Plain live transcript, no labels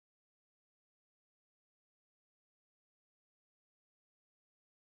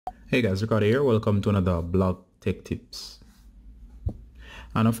Hey guys, Ricardo here. Welcome to another blog tech tips.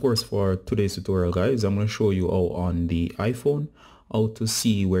 And of course, for today's tutorial, guys, I'm going to show you how on the iPhone how to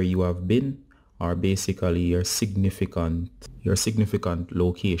see where you have been, or basically your significant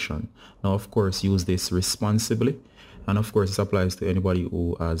location. Now, of course, use this responsibly. And of course, this applies to anybody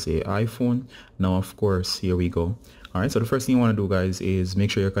who has a iPhone. Now, of course, here we go. All right, so the first thing you want to do, guys, is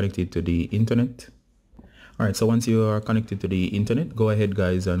make sure you're connected to the internet. Alright, so once you are connected to the internet, go ahead,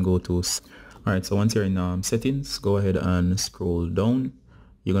 guys, and go to... Alright, so once you're in settings, go ahead and scroll down.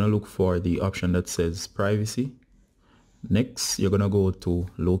 You're going to look for the option that says privacy. Next, you're going to go to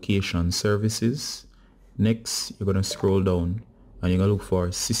location services. Next, you're going to scroll down and you're going to look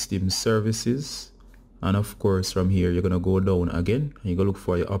for system services. And of course, from here, you're going to go down again and you're going to look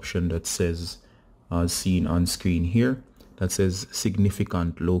for the option that says as seen on screen here, that says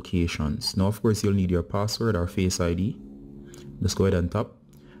significant locations. Now, of course, you'll need your password or Face ID. Just go ahead and tap.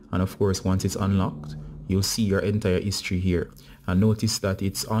 And of course, once it's unlocked, you'll see your entire history here. And notice that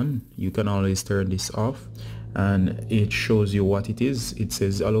it's on. You can always turn this off. And it shows you what it is. It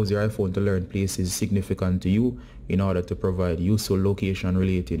says allows your iPhone to learn places significant to you in order to provide useful location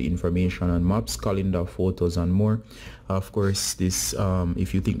related information on maps, calendar, photos, and more. Of course, this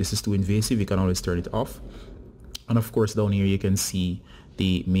if you think this is too invasive, you can always turn it off. And of course, down here you can see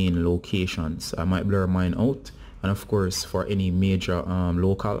the main locations. I might blur mine out. And of course, for any major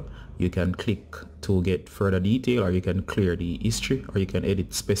local, you can click to get further detail, or you can clear the history, or you can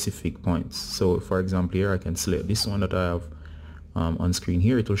edit specific points. So for example, here I can select this one that I have on screen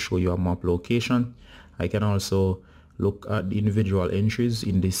here. It will show you a map location. I can also look at the individual entries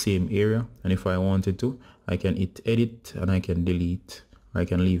in the same area, and if I wanted to, I can hit edit and I can delete, or I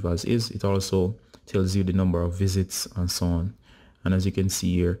can leave as is. It also tells you the number of visits and so on. And as you can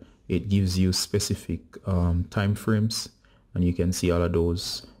see here, it gives you specific time frames, and you can see all of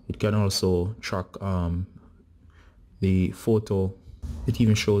those. It can also track the photo. It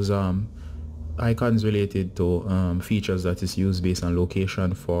even shows icons related to features that is used based on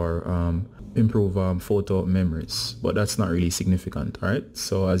location for improve photo memories, but that's not really significant. All right,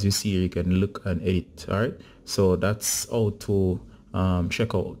 so as you see here, you can look and edit. All right, so that's how to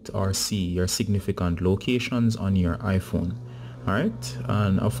check out or see your significant locations on your iPhone. All right,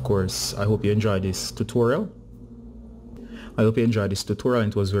 and of course, I hope you enjoyed this tutorial. I hope you enjoyed this tutorial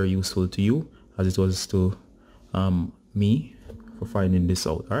and it was very useful to you as it was to me for finding this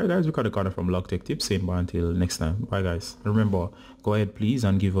out. All right, guys, we got a corner from Blog Tech Tips. Same bye until next time. Bye, guys. And remember, go ahead, please,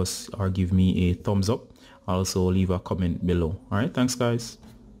 and give us or give me a thumbs up. Also, leave a comment below. All right, thanks, guys.